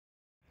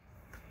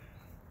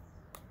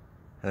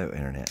Hello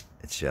Internet,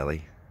 it's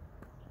Shelly,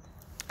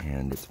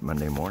 and it's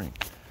Monday morning,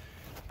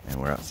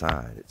 and we're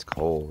outside. It's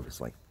cold,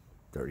 it's like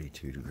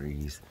 32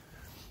 degrees,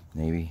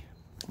 maybe.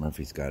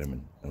 Murphy's got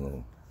him a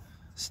little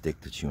stick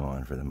to chew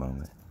on for the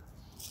moment.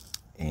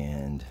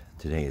 And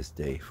today is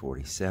day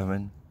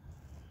 47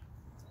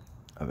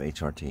 of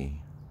HRT.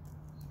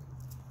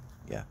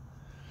 Yeah.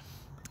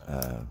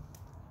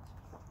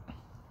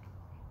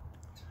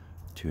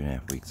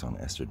 2.5 weeks on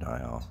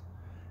estradiol,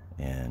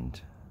 and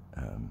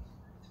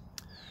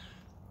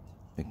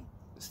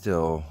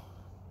still,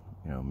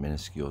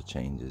 minuscule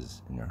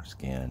changes in our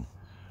skin.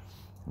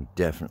 We're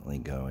definitely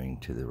going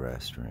to the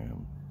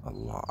restroom a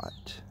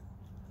lot,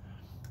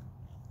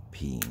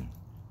 peeing,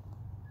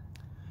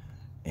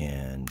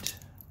 and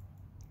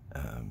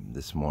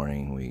this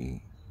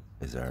morning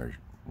is our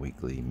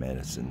weekly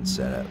medicine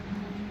setup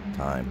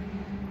time.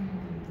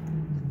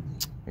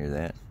 Hear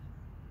that?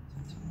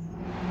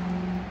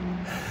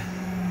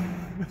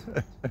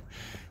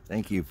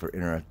 Thank you for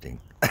interrupting.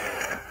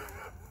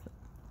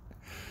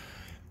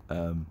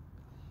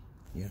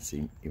 Yeah,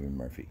 see, even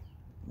Murphy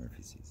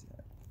sees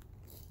that.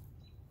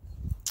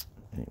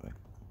 Anyway,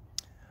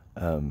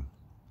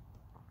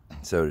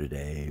 so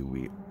today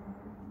we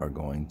are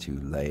going to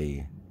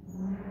lay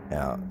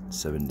out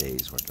 7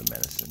 days worth of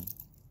medicine,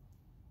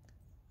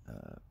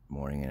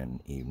 morning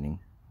and evening,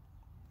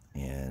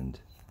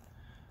 and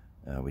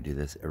we do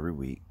this every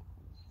week,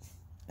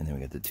 and then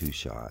we get the 2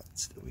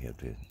 shots that we have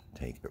to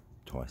take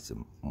twice a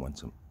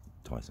month.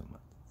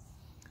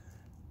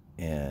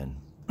 And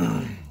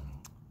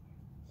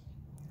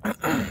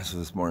so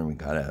this morning we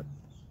got up,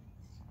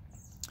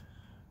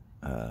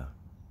 got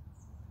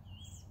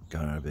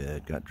out of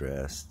bed, got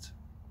dressed,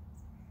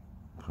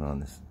 put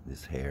on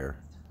this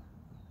hair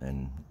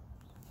and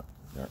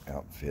our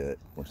outfit.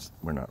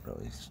 We're not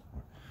really,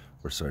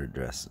 we're sort of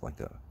dressed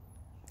like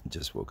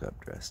just woke up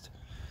dressed.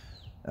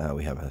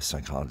 We have a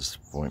psychologist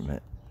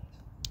appointment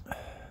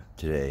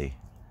today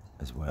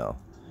as well,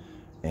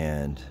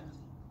 and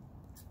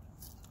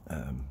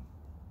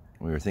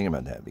we were thinking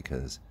about that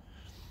because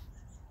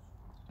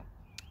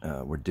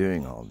we're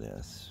doing all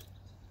this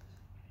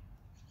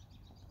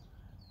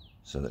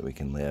so that we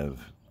can live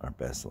our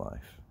best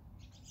life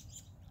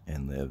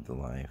and live the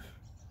life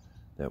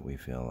that we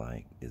feel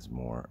like is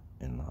more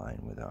in line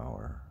with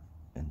our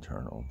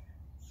internal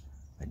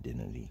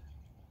identity.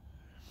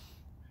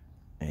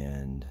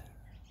 And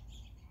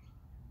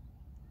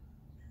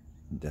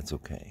that's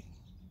okay.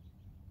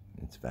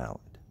 It's valid.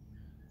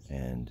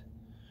 And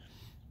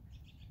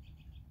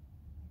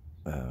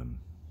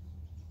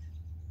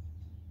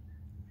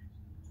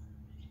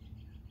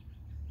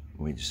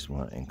we just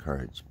want to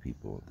encourage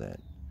people that,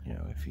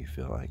 if you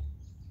feel like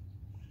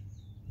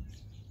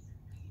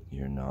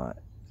you're not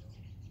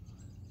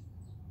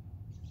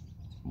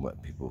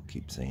what people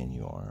keep saying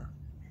you are,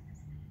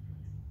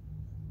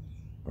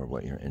 or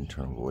what your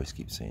internal voice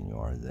keeps saying you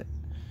are, that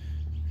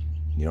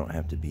you don't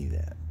have to be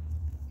that.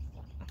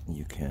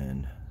 You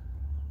can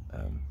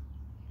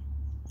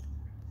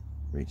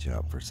reach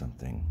out for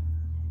something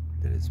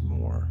that is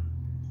more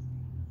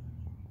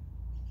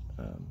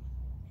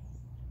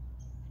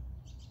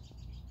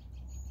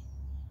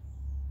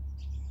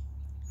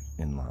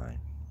in line.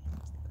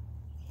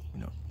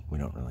 We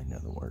don't really know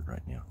the word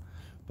right now,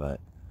 but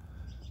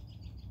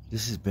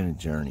this has been a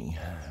journey,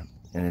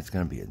 and it's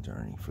going to be a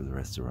journey for the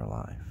rest of our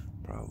life,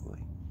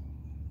 probably.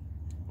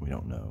 We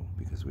don't know,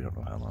 because we don't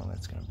know how long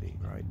that's going to be,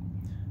 right?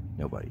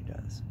 Nobody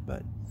does.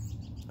 But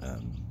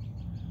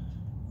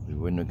we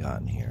wouldn't have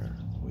gotten here.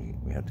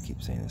 We have to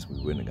keep saying this. We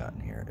wouldn't have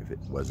gotten here if it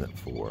wasn't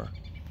for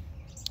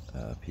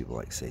people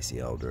like Stacey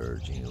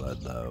Elder, Jeannie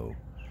Ludlow,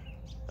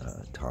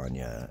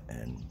 Tanya,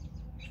 and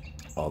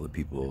all the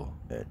people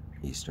at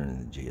Eastern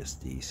and the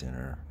GSD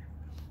Center,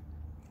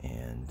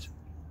 and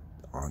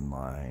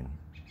online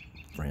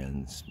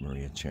friends,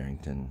 Maria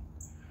Charrington,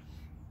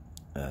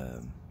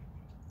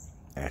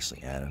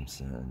 Ashley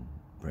Adamson,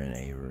 Brent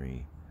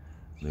Avery,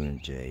 Luna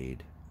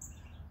Jade.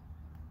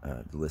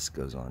 The list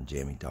goes on.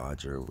 Jamie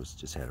Dodger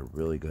just had a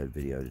really good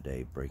video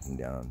today breaking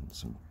down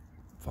some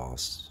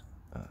false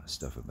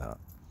stuff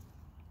about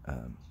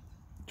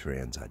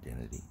trans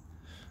identity.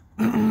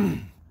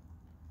 And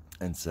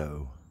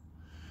so,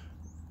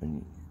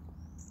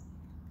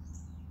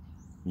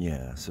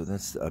 yeah, so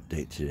that's the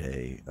update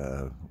today.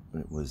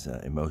 It was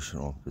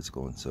emotional,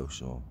 physical, and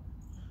social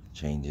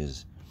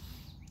changes.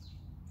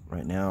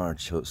 Right now, our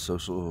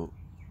social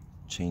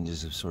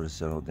changes have sort of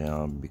settled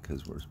down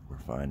because we're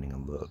finding a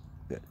look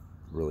that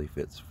really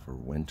fits for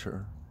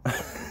winter,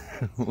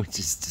 which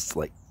is just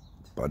like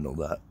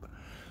bundled up.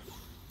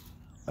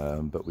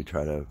 But we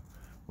try to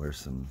wear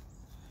some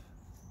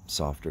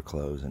softer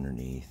clothes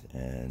underneath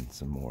and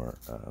some more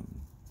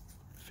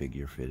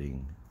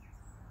figure-fitting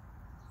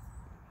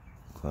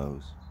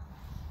clothes,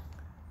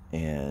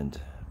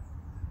 and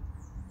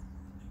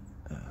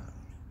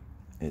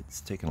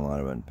it's taken a lot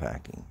of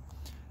unpacking,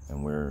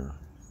 and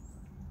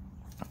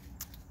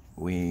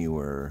we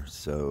were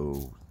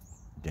so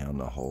down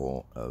the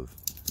hole of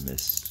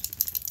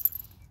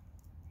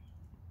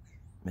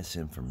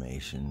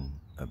misinformation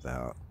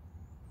about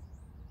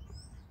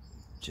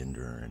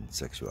gender and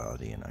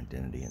sexuality and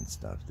identity and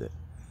stuff, that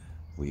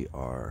we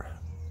are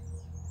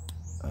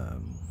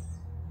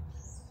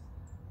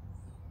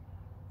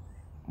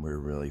we're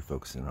really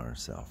focusing on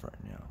ourselves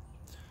right now,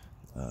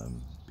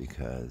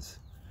 because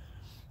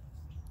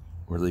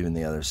we're leaving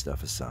the other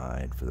stuff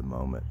aside for the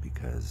moment,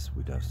 because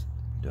we just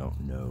don't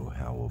know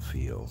how we'll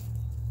feel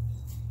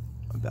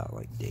about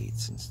like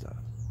dates and stuff,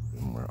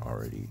 and we're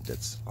already,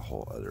 that's a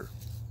whole other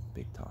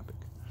big topic.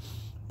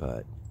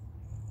 But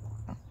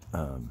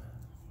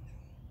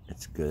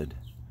it's good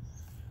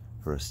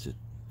for us to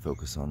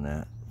focus on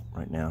that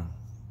right now.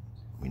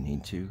 We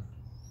need to,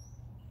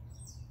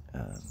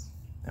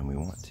 and we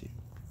want to.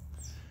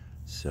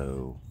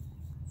 So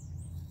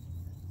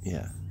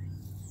yeah,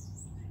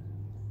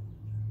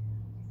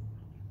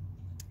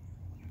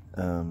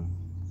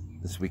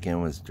 this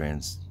weekend was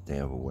Trans Day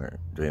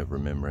of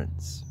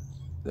Remembrance,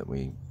 that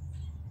we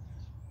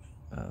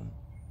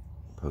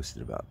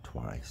posted about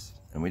twice,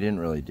 and we didn't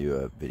really do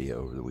a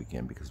video over the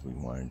weekend because we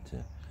wanted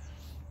to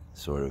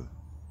sort of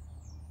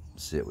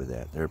sit with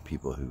that. There are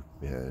people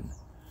who've been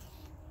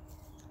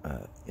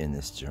in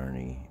this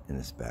journey, in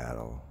this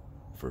battle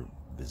for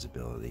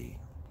visibility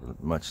for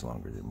much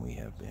longer than we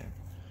have been,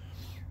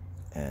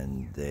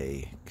 and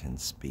they can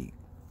speak,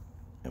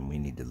 and we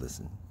need to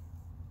listen,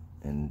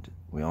 and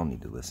we all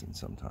need to listen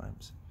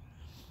sometimes,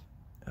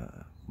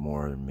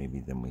 more maybe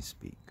than we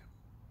speak.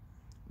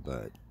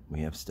 But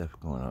we have stuff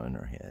going on in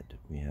our head.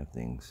 We have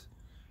things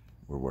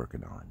we're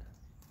working on.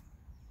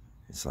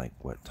 It's like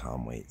what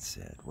Tom Waits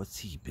said. What's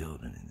he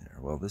building in there?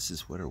 Well, this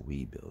is what are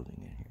we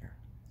building in here.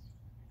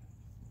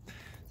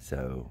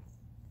 So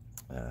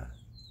I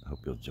hope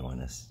you'll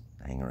join us.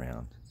 Hang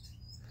around.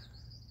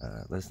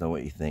 Let us know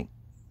what you think.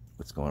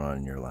 What's going on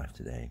in your life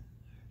today?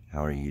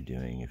 How are you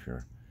doing? If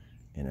you're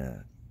in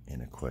a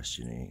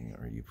questioning,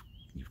 or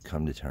you've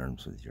come to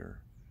terms with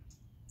your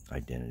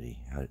identity,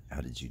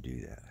 how did you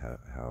do that?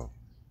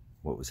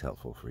 What was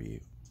helpful for you?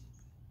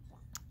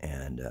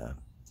 And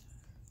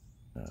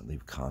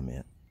leave a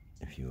comment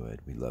if you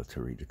would. We love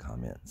to read the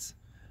comments.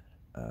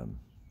 And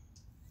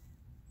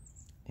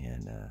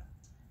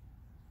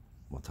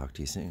we'll talk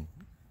to you soon.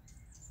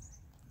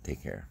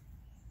 Take care.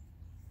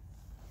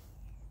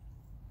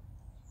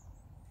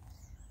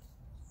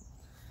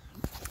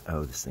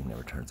 Oh, this thing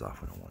never turns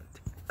off when I want it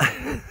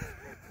to.